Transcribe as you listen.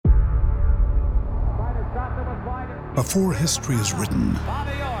Before history is written,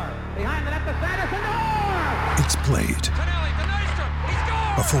 it's played.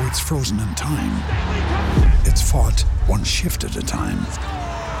 Before it's frozen in time, it's fought one shift at a time.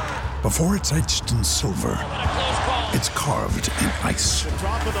 Before it's etched in silver, it's carved in ice.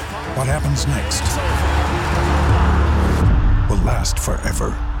 What happens next will last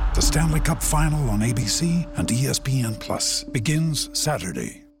forever. The Stanley Cup Final on ABC and ESPN Plus begins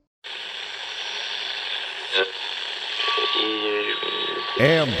Saturday.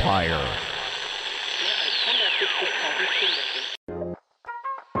 Empire.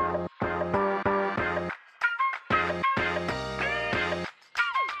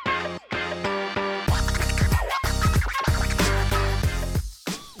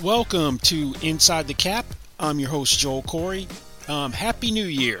 Welcome to Inside the Cap. I'm your host, Joel Corey. Happy New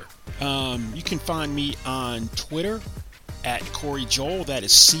Year. You can find me on Twitter at Corey Joel. That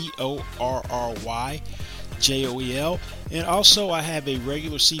is CORRYJOEL. And also I have a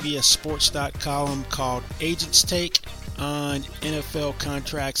regular CBS Sports column called Agents Take on NFL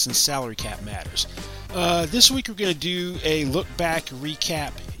contracts and salary cap matters. This week we're going to do a look back,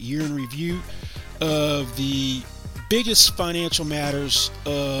 recap, year in review of the biggest financial matters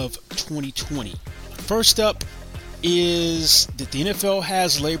of 2020. First up is that the NFL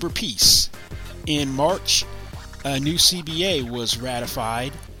has labor peace. In March, a new CBA was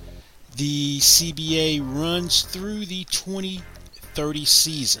ratified. The CBA runs through the 2030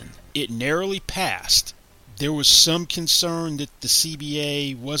 season. It narrowly passed. There was some concern that the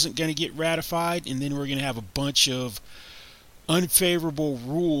CBA wasn't going to get ratified, and then we're going to have a bunch of unfavorable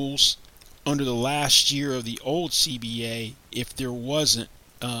rules under the last year of the old CBA if there wasn't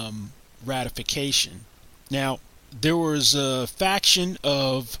ratification. Now, there was a faction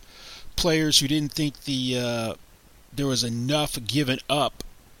of players who didn't think there was enough given up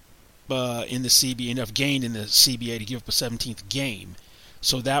in the CBA, enough gained in the CBA to give up a 17th game.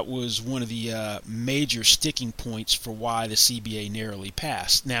 So that was one of the major sticking points for why the CBA narrowly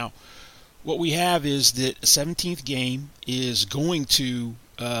passed. Now, what we have is that a 17th game is going to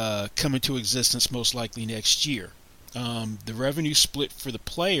come into existence most likely next year. The revenue split for the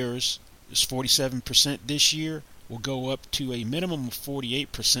players is 47% this year. Will go up to a minimum of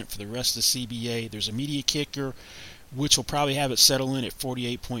 48% for the rest of the CBA. There's a media kicker, which will probably have it settle in at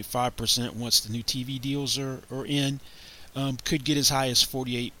 48.5% once the new TV deals are in. Could get as high as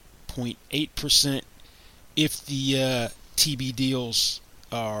 48.8% if the TV deals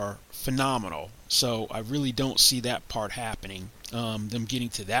are phenomenal. So I really don't see that part happening. Them getting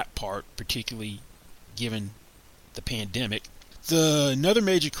to that part, particularly given the pandemic. Another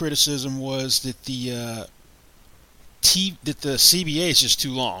major criticism was that the CBA is just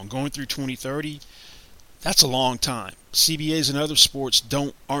too long. Going through 2030, that's a long time. CBAs in other sports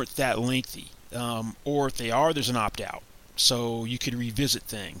aren't that lengthy, or if they are, there's an opt-out, so you could revisit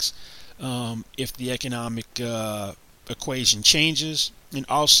things if the economic equation changes. And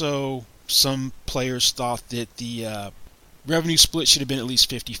also, some players thought that the revenue split should have been at least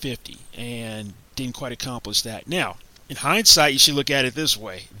 50-50, and didn't quite accomplish that. Now, in hindsight, you should look at it this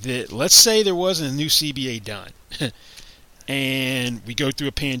way: that let's say there wasn't a new CBA done, and we go through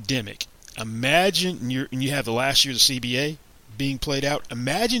a pandemic. Imagine, and you have the last year of the CBA being played out.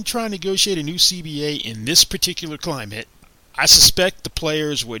 Imagine trying to negotiate a new CBA in this particular climate. I suspect the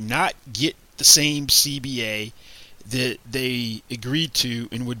players would not get the same CBA that they agreed to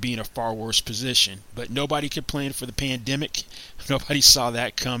and would be in a far worse position. But nobody could plan for the pandemic. Nobody saw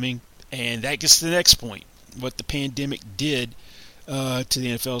that coming. And that gets to the next point, what the pandemic did to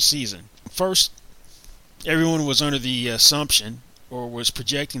the NFL season. First, everyone was under the assumption, or was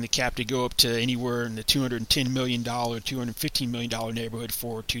projecting the cap to go up to anywhere in the $210 million, $215 million neighborhood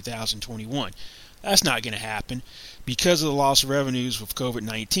for 2021. That's not going to happen. Because of the loss of revenues with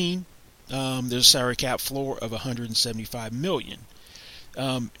COVID-19, there's a salary cap floor of $175 million.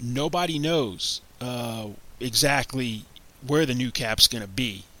 Nobody knows exactly where the new cap's going to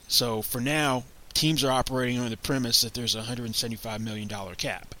be. So for now, teams are operating on the premise that there's a $175 million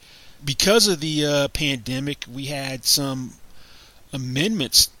cap. Because of the pandemic, we had some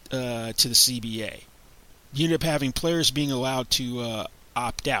amendments to the CBA. You end up having players being allowed to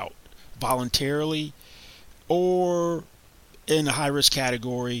opt out voluntarily or in a high-risk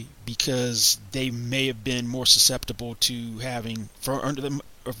category because they may have been more susceptible to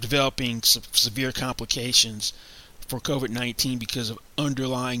developing severe complications for COVID-19 because of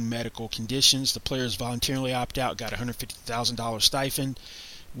underlying medical conditions. The players voluntarily opt out, got a $150,000 stipend,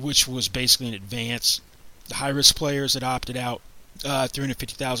 which was basically an advance. The high-risk players that opted out,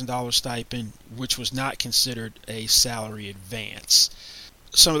 $350,000 stipend, which was not considered a salary advance.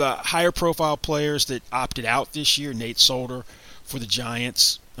 some of the higher profile players that opted out this year, Nate Solder for the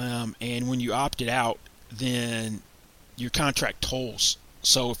Giants. And when you opted out, then your contract tolls.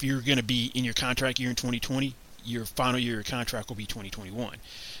 So if you're going to be in your contract year in 2020, your final year of contract will be 2021.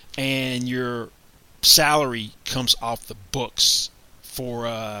 And your salary comes off the books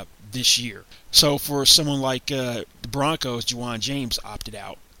for this year. So for someone like the Broncos, Juwan James opted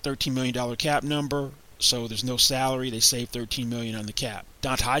out. $13 million cap number, so there's no salary. They saved $13 million on the cap.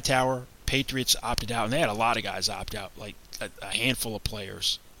 Dante Hightower, Patriots opted out, and they had a lot of guys opt out, like a handful of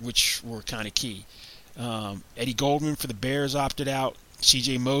players, which were kind of key. Eddie Goldman for the Bears opted out.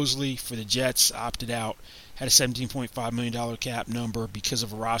 C.J. Mosley for the Jets opted out. Had a $17.5 million cap number because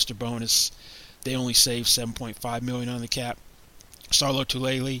of a roster bonus. They only saved $7.5 million on the cap. Sarlo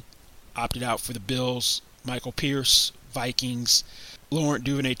Tulele opted out for the Bills. Michael Pierce, Vikings. Laurent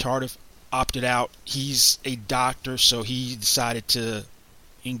Duvernay-Tardif opted out. He's a doctor, so he decided to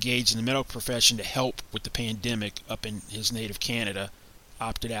engage in the medical profession to help with the pandemic up in his native Canada.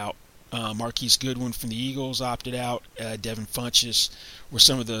 Opted out. Marquise Goodwin from the Eagles opted out. Devin Funchess were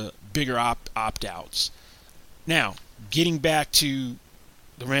some of the bigger opt-outs. Now, getting back to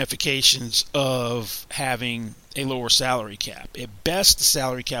the ramifications of having a lower salary cap. At best, the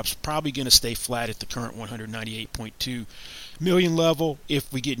salary cap's probably going to stay flat at the current $198.2 million level.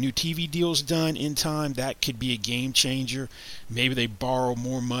 If we get new TV deals done in time, that could be a game changer. Maybe they borrow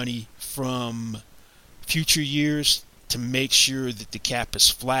more money from future years to make sure that the cap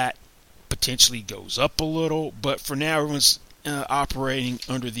is flat, potentially goes up a little. But for now, everyone's operating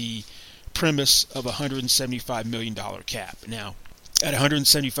under the premise of a $175 million cap. Now, at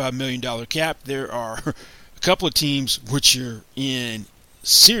 $175 million cap, there are a couple of teams which are in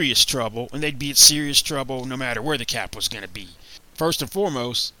serious trouble, and they'd be in serious trouble no matter where the cap was going to be. First and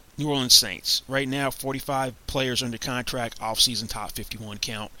foremost, New Orleans Saints. Right now, 45 players under contract, off-season top 51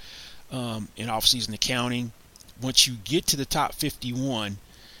 count, in off-season accounting. Once you get to the top 51,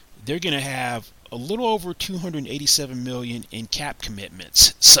 they're going to have a little over $287 million in cap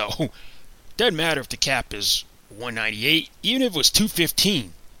commitments. So, it doesn't matter if the cap is 198, even if it was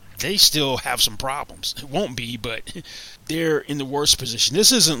 215, they still have some problems. It won't be, but they're in the worst position.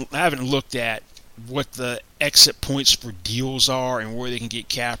 I haven't looked at what the exit points for deals are and where they can get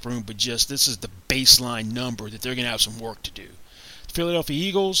cap room, but just this is the baseline number that they're going to have some work to do. Philadelphia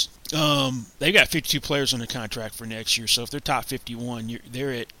Eagles, they've got 52 players on the contract for next year, so if they're top 51,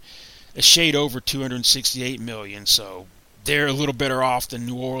 they're at a shade over $268 million, so they're a little better off than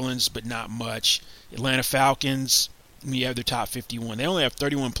New Orleans, but not much. Atlanta Falcons, we have their top 51. They only have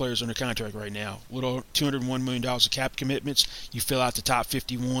 31 players under contract right now. Little $201 million of cap commitments. You fill out the top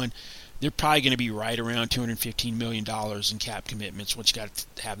 51. They're probably going to be right around $215 million in cap commitments once you got to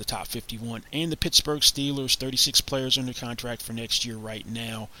have the top 51. And the Pittsburgh Steelers, 36 players under contract for next year right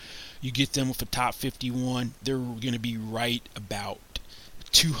now. You get them with the top 51, they're going to be right about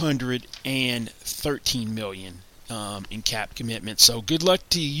 $213 million. In cap commitments. So good luck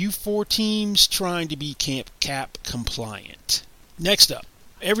to you four teams trying to be cap compliant. Next up,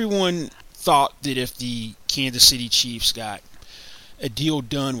 everyone thought that if the Kansas City Chiefs got a deal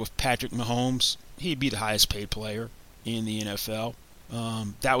done with Patrick Mahomes, he'd be the highest paid player in the NFL.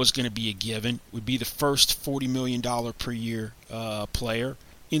 That was going to be a given. Would be the first $40 million per year player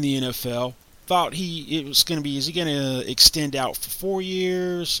in the NFL. Thought it was going to be, is he going to extend out for 4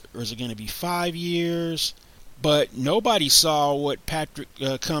 years or is it going to be 5 years? But nobody saw what Patrick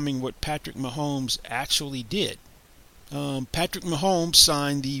Mahomes actually did. Patrick Mahomes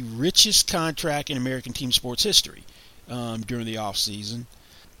signed the richest contract in American team sports history during the offseason.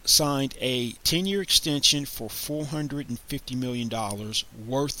 Signed a 10-year extension for $450 million,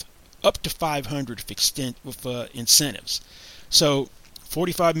 worth up to $500 with incentives. So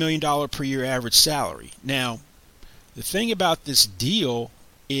 $45 million per year average salary. Now, the thing about this deal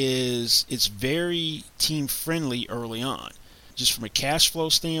is it's very team friendly early on. Just from a cash flow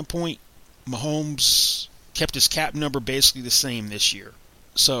standpoint, Mahomes kept his cap number basically the same this year.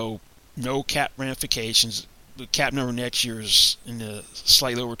 So no cap ramifications. The cap number next year is in the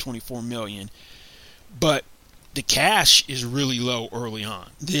slightly over $24 million. But the cash is really low early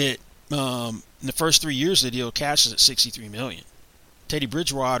on. In the first 3 years of the deal, cash is at $63 million. Teddy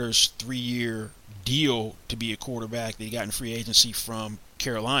Bridgewater's 3-year deal to be a quarterback that he got in free agency from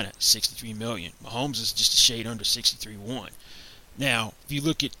Carolina, $63 million. Mahomes is just a shade under $63.1. Now, if you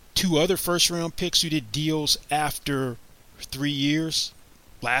look at 2 other first-round picks who did deals after 3 years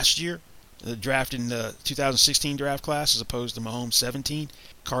last year, drafted in the 2016 draft class as opposed to Mahomes 17,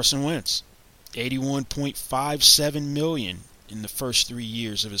 Carson Wentz, $81.57 million in the first 3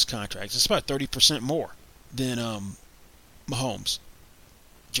 years of his contract. It's about 30% more than Mahomes.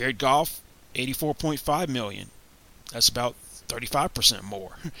 Jared Goff, $84.5 million. That's about 35%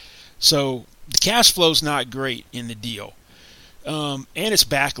 more. So the cash flow is not great in the deal. And it's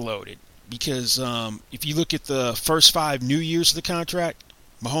backloaded because if you look at the first 5 new years of the contract,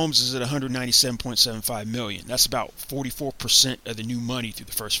 Mahomes is at $197.75 million. That's about 44% of the new money through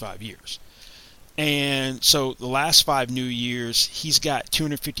the first 5 years. And so the last 5 new years, he's got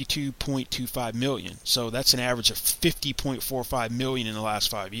 $252.25 million. So that's an average of $50.45 million in the last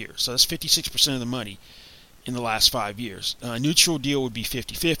 5 years. So that's 56% of the money in the last 5 years. A neutral deal would be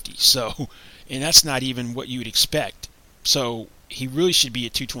 50-50. So, and that's not even what you would expect. So he really should be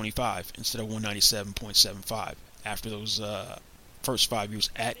at $225 instead of $197.75 after those first 5 years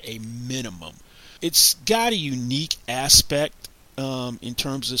at a minimum. It's got a unique aspect in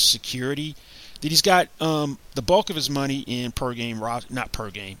terms of security that he's got the bulk of his money in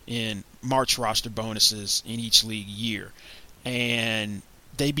in March roster bonuses in each league year, and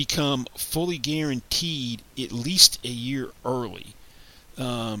they become fully guaranteed at least a year early.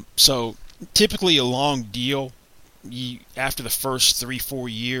 So typically a long deal, after the first 3-4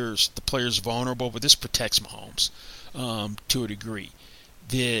 years, the player's vulnerable, but this protects Mahomes to a degree.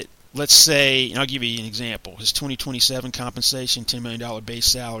 That, let's say, and I'll give you an example, his 2027 compensation, $10 million base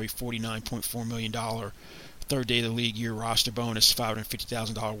salary, $49.4 million third day of the league year roster bonus,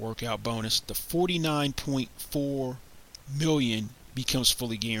 $550,000 workout bonus. The $49.4 million becomes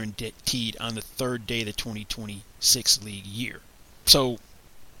fully guaranteed on the third day of the 2026 league year. So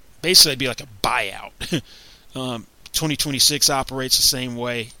basically it'd be like a buyout. 2026 operates the same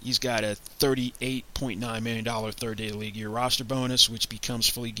way. He's got a $38.9 million third day of the league year roster bonus, which becomes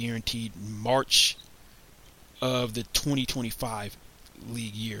fully guaranteed in March of the 2025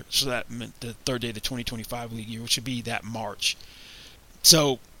 league year. So that meant the third day of the 2025 league year, which would be that March.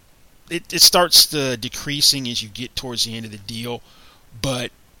 So it starts decreasing as you get towards the end of the deal, but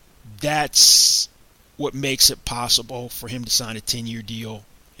that's what makes it possible for him to sign a 10-year deal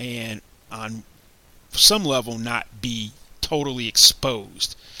and on some level not be totally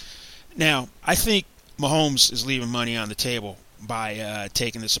exposed. Now, I think Mahomes is leaving money on the table by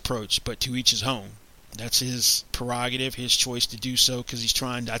taking this approach, but to each his own. That's his prerogative, his choice to do so, because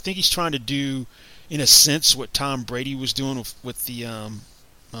I think he's trying to do, in a sense, what Tom Brady was doing with the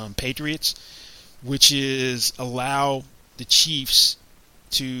Patriots, which is allow the Chiefs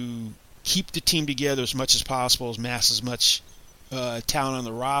to keep the team together as much as possible, amass as much talent on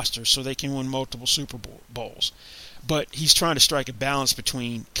the roster so they can win multiple Super Bowls. But he's trying to strike a balance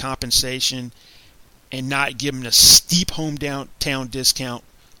between compensation and not giving a steep hometown discount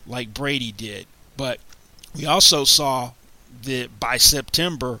like Brady did. But we also saw that by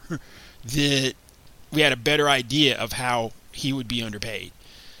September that we had a better idea of how he would be underpaid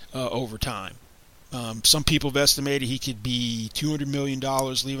over time. Some people have estimated he could be $200 million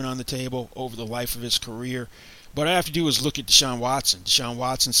leaving on the table over the life of his career. What I have to do is look at Deshaun Watson. Deshaun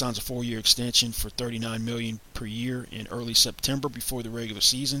Watson signs a 4-year extension for $39 million per year in early September before the regular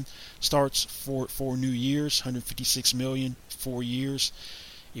season starts for 4 new years, $156 million, 4 years.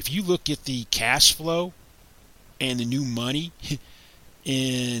 If you look at the cash flow and the new money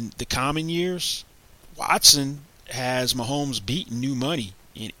in the common years, Watson has Mahomes beaten new money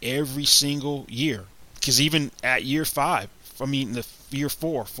in every single year. Because even at year 4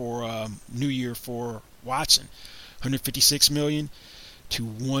 for new year for Watson, $156 million to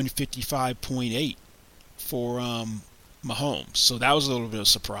 $155.8 for Mahomes. So that was a little bit of a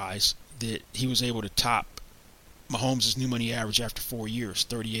surprise that he was able to top Mahomes' new money average after 4 years,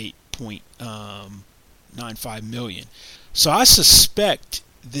 $38.95 million. So I suspect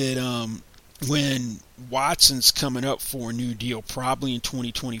that when Watson's coming up for a new deal, probably in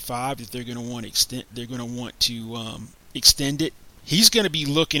 2025, that they're going to want to extend it. He's going to be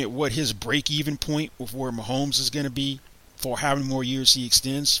looking at what his break-even point with where Mahomes is going to be for how many more years he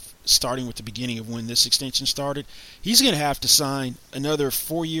extends, starting with the beginning of when this extension started. He's going to have to sign another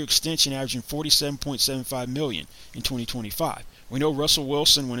 4-year extension averaging $47.75 million in 2025. We know Russell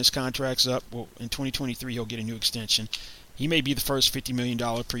Wilson, when his contract's up, well, in 2023 he'll get a new extension. He may be the first $50 million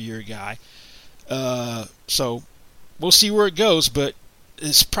per year guy. So we'll see where it goes, but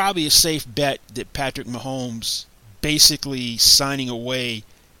it's probably a safe bet that Patrick Mahomes basically signing away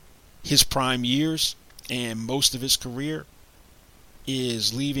his prime years and most of his career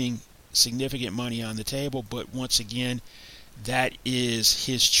is leaving significant money on the table. But once again, that is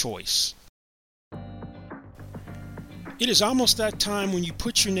his choice. It is almost that time when you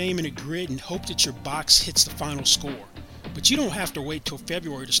put your name in a grid and hope that your box hits the final score. But you don't have to wait till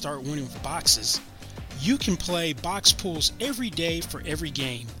February to start winning with boxes. You can play box pools every day for every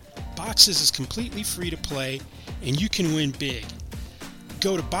game. Boxes is completely free to play, and you can win big.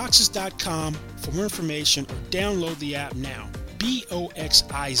 Go to Boxes.com for more information or download the app now.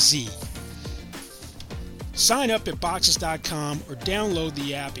 BOXIZ. Sign up at Boxes.com or download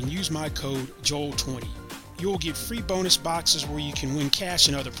the app and use my code JOEL20. You will get free bonus boxes where you can win cash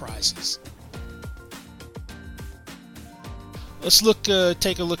and other prizes. Let's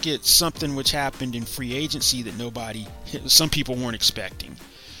take a look at something which happened in free agency that some people weren't expecting.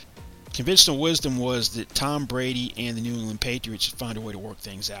 Conventional wisdom was that Tom Brady and the New England Patriots would find a way to work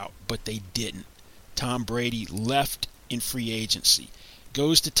things out, but they didn't. Tom Brady left in free agency,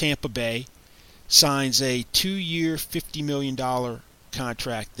 goes to Tampa Bay, signs a 2-year, $50 million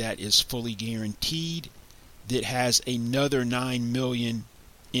contract that is fully guaranteed, that has another $9 million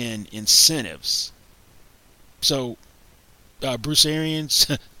in incentives. So Bruce Arians,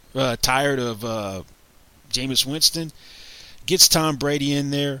 tired of Jameis Winston, gets Tom Brady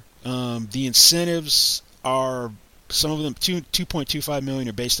in there. The incentives are, some of them, $2.25 million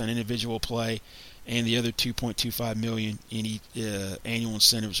are based on individual play, and the other $2.25 million in annual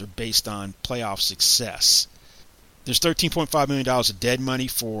incentives are based on playoff success. There's $13.5 million of dead money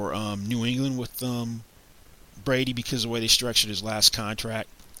for New England with Brady because of the way they structured his last contract.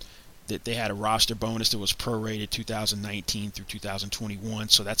 That they had a roster bonus that was prorated 2019 through 2021,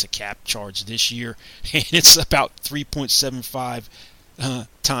 so that's a cap charge this year, and it's about 3.75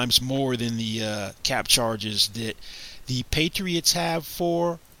 times more than the cap charges that the Patriots have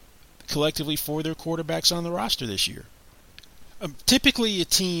collectively for their quarterbacks on the roster this year. Typically, a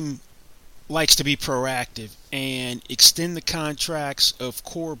team likes to be proactive and extend the contracts of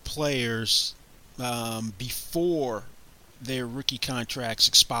core players before their rookie contracts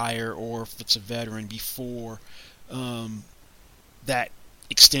expire, or if it's a veteran, before that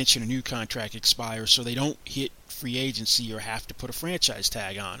extension or new contract expires, so they don't hit free agency or have to put a franchise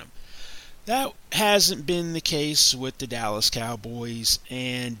tag on them. That hasn't been the case with the Dallas Cowboys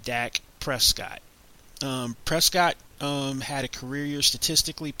and Dak Prescott. Prescott had a career year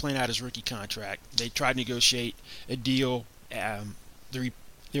statistically playing out his rookie contract. They tried to negotiate a deal. There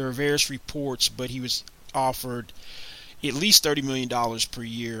were various reports, but he was offered at least $30 million per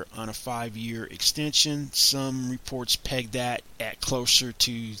year on a 5-year extension. Some reports pegged that at closer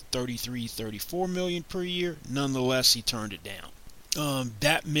to $33-34 million per year. Nonetheless, he turned it down.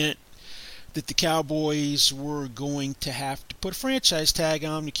 That meant that the Cowboys were going to have to put a franchise tag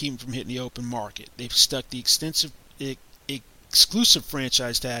on him to keep him from hitting the open market. They've stuck the exclusive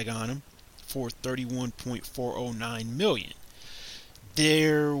franchise tag on him for $31.409 million.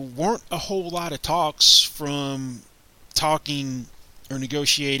 There weren't a whole lot of talking or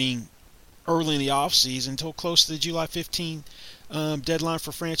negotiating early in the offseason until close to the July 15 deadline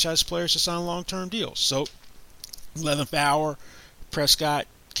for franchise players to sign long-term deals. So, 11th hour, Prescott,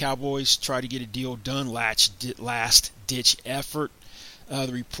 Cowboys try to get a deal done, last-ditch effort. The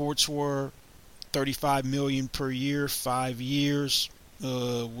reports were $35 million per year, 5 years,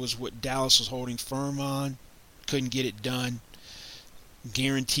 was what Dallas was holding firm on. Couldn't get it done.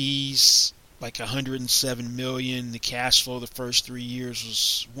 Guarantees like $107 million. The cash flow the first 3 years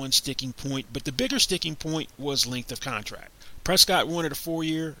was one sticking point, but the bigger sticking point was length of contract. Prescott wanted a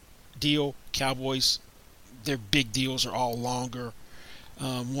 4-year deal. Cowboys, their big deals are all longer.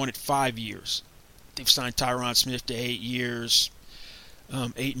 Wanted 5 years. They've signed Tyron Smith to 8 years,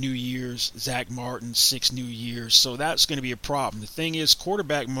 8 new years. Zach Martin, 6 new years. So that's going to be a problem. The thing is,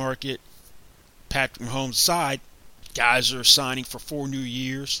 quarterback market, Patrick Mahomes' side, guys are signing for 4 new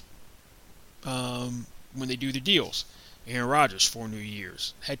years. When they do the deals. Aaron Rodgers, 4 new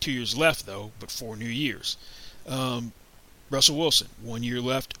years. Had 2 years left, though, but 4 new years. Russell Wilson, 1 year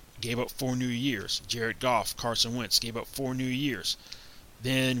left, gave up 4 new years. Jared Goff, Carson Wentz, gave up 4 new years.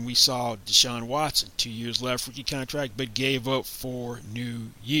 Then we saw Deshaun Watson, 2 years left, rookie contract, but gave up 4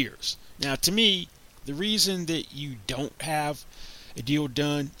 new years. Now, to me, the reason that you don't have a deal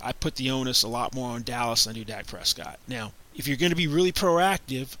done, I put the onus a lot more on Dallas than I do Dak Prescott. Now, if you're going to be really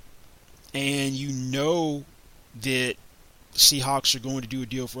proactive, and you know that the Seahawks are going to do a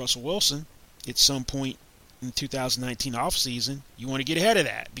deal for Russell Wilson at some point in the 2019 offseason, you want to get ahead of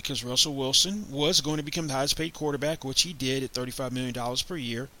that because Russell Wilson was going to become the highest paid quarterback, which he did at $35 million per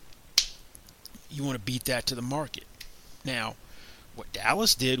year. You want to beat that to the market. Now, what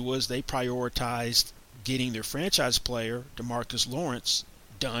Dallas did was they prioritized getting their franchise player, DeMarcus Lawrence,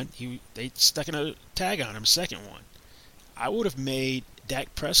 done. They stuck a tag on him, second one. I would have made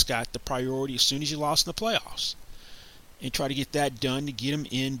Dak Prescott the priority as soon as you lost in the playoffs and try to get that done to get him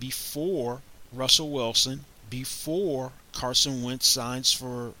in before Russell Wilson, before Carson Wentz signs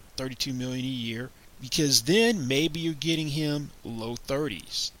for $32 million a year, because then maybe you're getting him low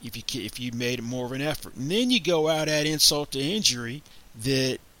 30s if you made more of an effort. And then you go out at insult to injury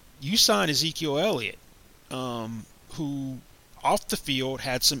that you signed Ezekiel Elliott, who off the field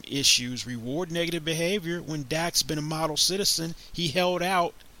had some issues, reward negative behavior. When Dak's been a model citizen, he held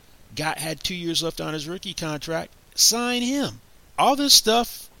out, had 2 years left on his rookie contract, sign him. All this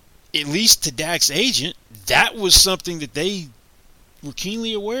stuff, at least to Dak's agent, that was something that they were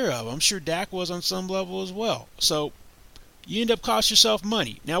keenly aware of. I'm sure Dak was on some level as well. So you end up costing yourself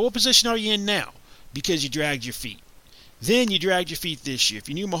money. Now, what position are you in now? Because you dragged your feet. Then you dragged your feet this year. If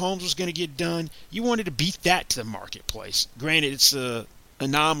you knew Mahomes was going to get done, you wanted to beat that to the marketplace. Granted, it's a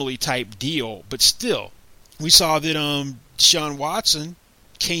anomaly type deal, but still, we saw that Deshaun Watson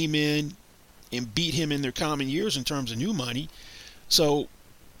came in and beat him in their common years in terms of new money. So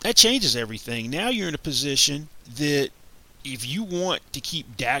that changes everything. Now you're in a position that if you want to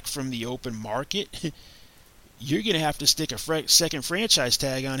keep Dak from the open market, you're going to have to stick a second franchise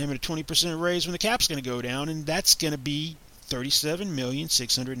tag on him at a 20% raise when the cap's going to go down, and that's going to be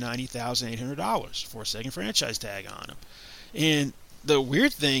 $37,690,800 for a second franchise tag on him. And the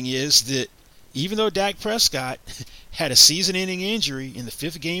weird thing is that even though Dak Prescott had a season-ending injury in the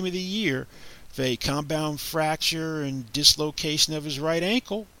 5th game of the year for a compound fracture and dislocation of his right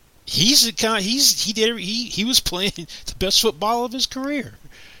ankle, he was playing the best football of his career.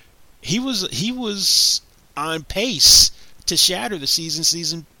 He was on pace to shatter the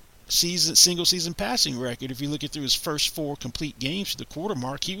single season passing record. If you look at through his first 4 complete games to the quarter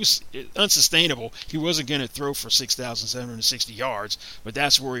mark, he was unsustainable. He wasn't going to throw for 6,760 yards, but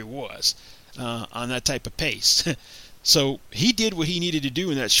that's where he was on that type of pace. So he did what he needed to do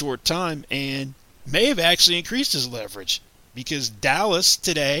in that short time and may have actually increased his leverage, because Dallas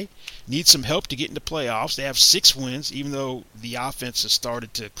today needs some help to get into playoffs. They have 6 wins, even though the offense has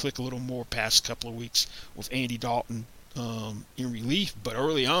started to click a little more past couple of weeks with Andy Dalton in relief. But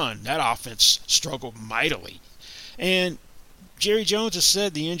early on, that offense struggled mightily. And Jerry Jones has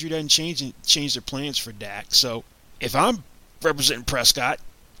said the injury doesn't change their plans for Dak. So if I'm representing Prescott,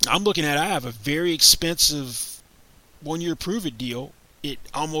 I'm looking at I have a very expensive 1-year prove-it deal at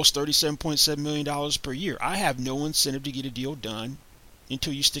almost $37.7 million per year. I have no incentive to get a deal done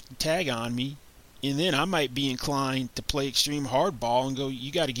until you stick the tag on me, and then I might be inclined to play extreme hardball and go,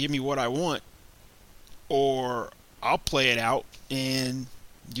 you got to give me what I want, or I'll play it out, and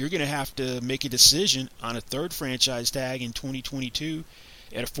you're going to have to make a decision on a third franchise tag in 2022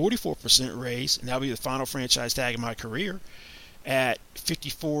 at a 44% raise, and that'll be the final franchise tag of my career at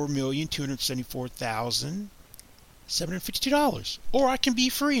 $54,274,752. Or I can be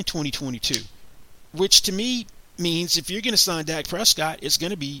free in 2022, which to me means if you're going to sign Dak Prescott, it's going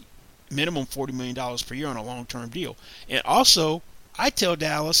to be minimum $40 million per year on a long-term deal. And also, I tell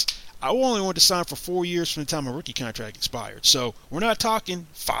Dallas, I only want to sign for 4 years from the time my rookie contract expired. So we're not talking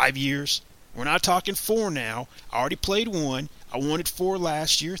 5 years. We're not talking 4 now. I already played 1. I wanted 4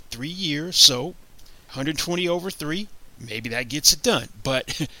 last year, 3 years. So 120 over 3, maybe that gets it done.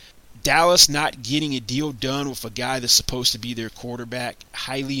 But Dallas not getting a deal done with a guy that's supposed to be their quarterback,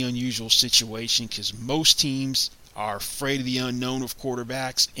 highly unusual situation, because most teams are afraid of the unknown with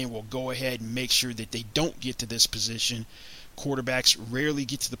quarterbacks and will go ahead and make sure that they don't get to this position. Quarterbacks rarely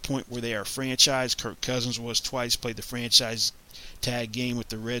get to the point where they are franchised. Kirk Cousins was twice, played the franchise tag game with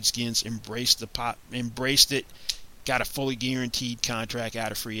the Redskins, embraced it, got a fully guaranteed contract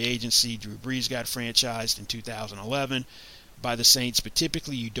out of free agency. Drew Brees got franchised in 2011 by the Saints, but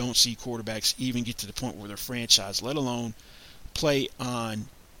typically you don't see quarterbacks even get to the point where they're franchised, let alone play on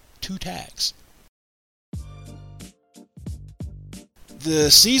 2 tags.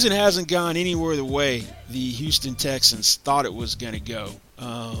 The season hasn't gone anywhere the way the Houston Texans thought it was going to go.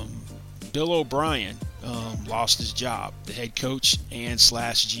 Bill O'Brien lost his job, the head coach and /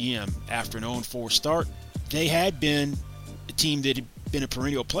 GM, after an 0-4 start. They had been a team that had been a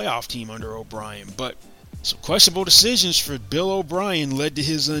perennial playoff team under O'Brien, but some questionable decisions for Bill O'Brien led to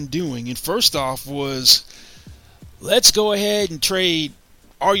his undoing. And first off was, let's go ahead and trade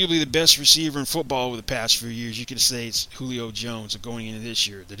arguably the best receiver in football over the past few years. You could say it's Julio Jones going into this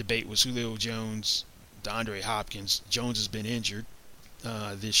year. The debate was Julio Jones, DeAndre Hopkins. Jones has been injured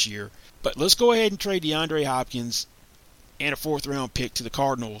this year. But let's go ahead and trade DeAndre Hopkins and a 4th-round pick to the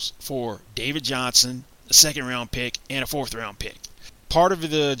Cardinals for David Johnson, a 2nd-round pick, and a 4th-round pick. Part of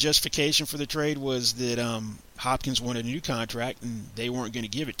the justification for the trade was that Hopkins wanted a new contract and they weren't going to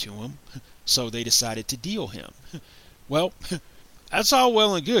give it to him, so they decided to deal him. Well, that's all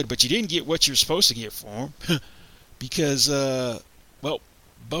well and good, but you didn't get what you're supposed to get for him because,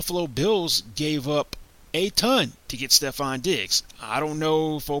 Buffalo Bills gave up a ton to get Stephon Diggs. I don't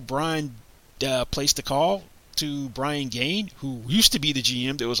know if O'Brien placed a call to Brian Gaine, who used to be the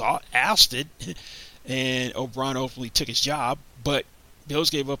GM that was ousted, and O'Brien ultimately took his job, but Bills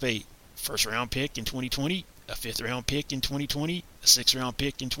gave up a first-round pick in 2020, a fifth-round pick in 2020, a sixth-round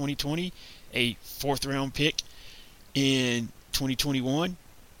pick in 2020, a fourth-round pick in 2021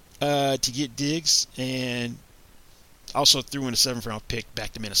 to get Diggs, and also threw in a seventh-round pick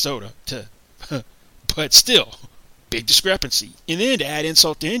back to Minnesota. But still, big discrepancy. And then to add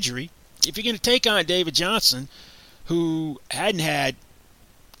insult to injury, if you're going to take on David Johnson, who hadn't had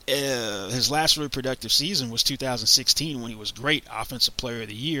his last really productive season was 2016 when he was great Offensive Player of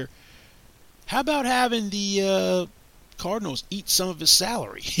the Year, how about having the Cardinals eat some of his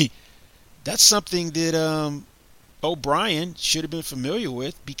salary? That's something that O'Brien should have been familiar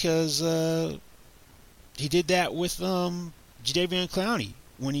with, because he did that with Jadeveon Clowney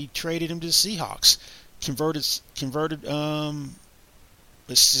when he traded him to the Seahawks. Converted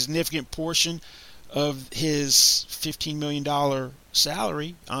a significant portion of his $15 million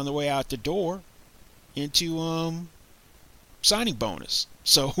salary on the way out the door into signing bonus.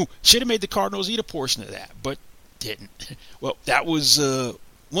 So should have made the Cardinals eat a portion of that, but didn't. Well, that was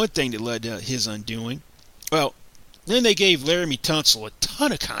one thing that led to his undoing. Well, then they gave Laramie Tunsil a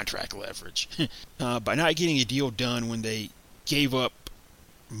ton of contract leverage by not getting a deal done when they gave up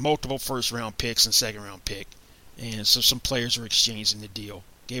multiple first-round picks and second-round pick. And so some players were exchanging the deal.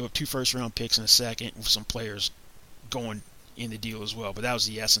 Gave up 2 first-round picks and a second, with some players going in the deal as well. But that was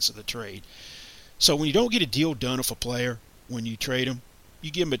the essence of the trade. So when you don't get a deal done with a player, when you trade him,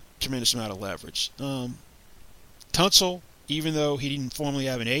 you give him a tremendous amount of leverage. Tunsil, even though he didn't formally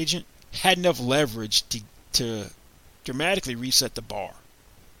have an agent, had enough leverage to dramatically reset the bar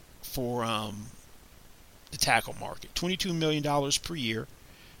for the tackle market. $22 million per year,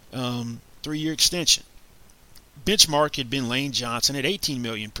 3-year extension. Benchmark had been Lane Johnson at $18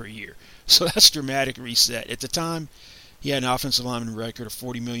 million per year. So that's a dramatic reset. At the time, he had an offensive lineman record of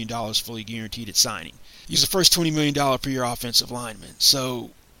 $40 million fully guaranteed at signing. He was the first $20 million per year offensive lineman. So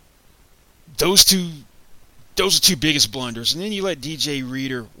those are two biggest blunders. And then you let DJ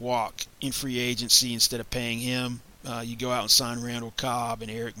Reader walk in free agency instead of paying him. You go out and sign Randall Cobb and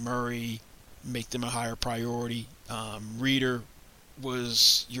Eric Murray, make them a higher priority. Reader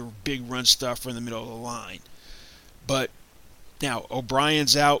was your big run stuffer in the middle of the line. But now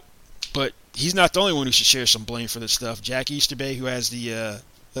O'Brien's out, but he's not the only one who should share some blame for this stuff. Jack Easterbay, who has the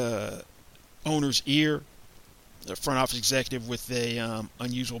owner's ear, the front office executive with a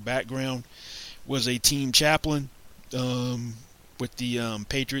unusual background, was a team chaplain with the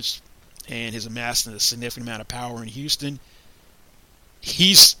Patriots and has amassed a significant amount of power in Houston.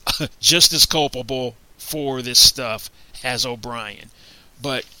 He's just as culpable for this stuff as O'Brien.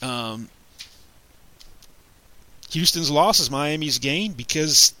 But Houston's loss is Miami's gain,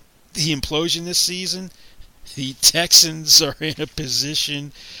 because the implosion this season, the Texans are in a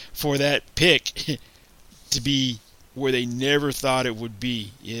position for that pick to be where they never thought it would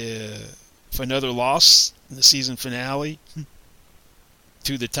be. If another loss in the season finale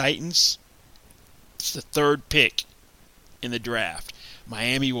to the Titans, it's the 3rd pick in the draft.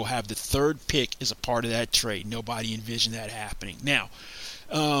 Miami will have the 3rd pick as a part of that trade. Nobody envisioned that happening. Now,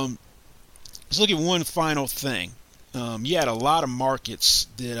 let's look at one final thing. You had a lot of markets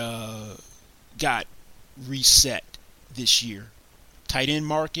that got reset this year. Tight end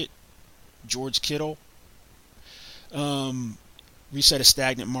market, George Kittle. Reset a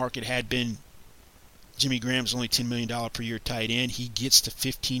stagnant market had been Jimmy Graham's only $10 million per year tight end. He gets to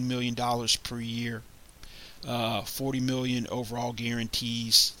 $15 million per year. $40 million overall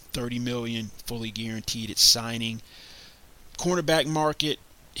guarantees, $30 million fully guaranteed at signing. Cornerback market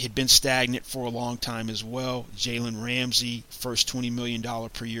had been stagnant for a long time as well. Jalen Ramsey, first $20 million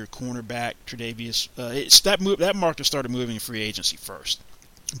per year cornerback. Tre'Davious, that market started moving in free agency first.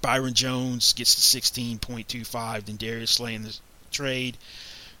 Byron Jones gets to 16.25. Then Darius Slay in the trade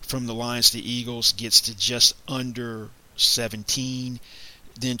from the Lions to Eagles gets to just under 17.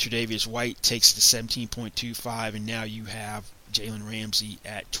 Then Tre'Davious White takes to 17.25, and now you have Jalen Ramsey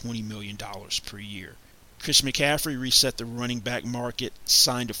at $20 million per year. Chris McCaffrey reset the running back market,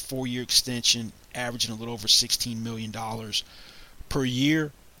 signed a 4-year extension, averaging a little over $16 million per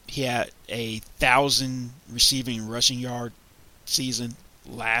year. He had 1,000 receiving and rushing yard season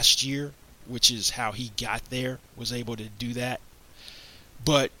last year, which is how he got there, was able to do that.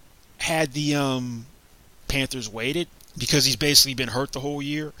 But had the Panthers waited, because he's basically been hurt the whole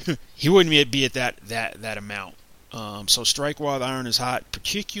year, he wouldn't be at that amount. So strike while the iron is hot,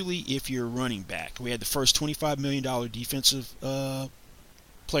 particularly if you're a running back. We had the first $25 million defensive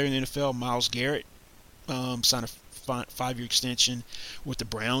player in the NFL, Myles Garrett, signed a 5-year extension with the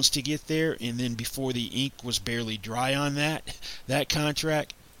Browns to get there. And then before the ink was barely dry on that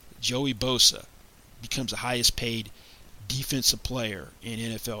contract, Joey Bosa becomes the highest paid defensive player in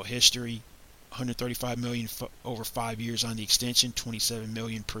NFL history. $135 million over 5 years on the extension, $27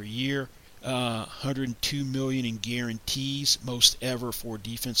 million per year. $102 million in guarantees, most ever for a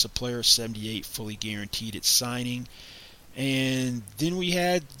defensive player. 78 fully guaranteed at signing. And then we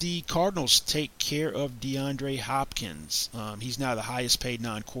had the Cardinals take care of DeAndre Hopkins. He's now the highest paid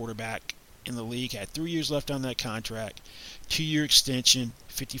non-quarterback in the league. Had 3 years left on that contract. 2-year extension,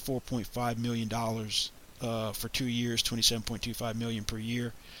 $54.5 million for 2 years, $27.25 million per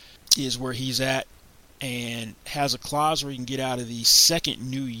year is where he's at, and has a clause where he can get out of the second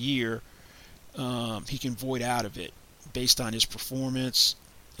new year. He can void out of it based on his performance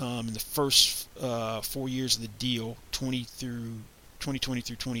in the first 4 years of the deal, 2020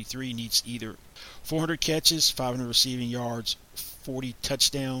 through 23. Needs either 400 catches, 500 receiving yards, 40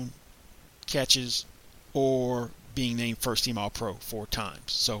 touchdown catches, or being named first team All-Pro 4 times.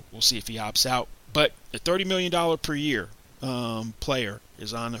 So we'll see if he opts out. But the $30 million per year player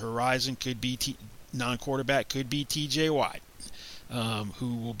is on the horizon. Could be non-quarterback, could be TJ Watt,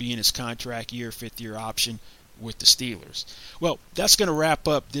 who will be in his contract year, 5th-year option with the Steelers. Well, that's going to wrap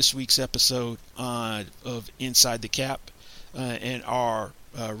up this week's episode of Inside the Cap and our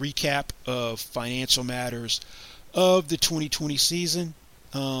recap of financial matters of the 2020 season.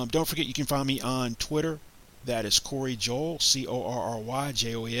 Don't forget you can find me on Twitter. That is Corey Joel,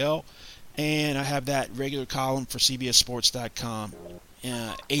 CorryJoel. And I have that regular column for CBSSports.com,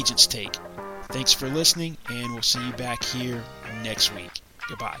 Agent's Take. Thanks for listening, and we'll see you back here next week.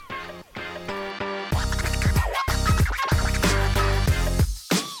 Goodbye.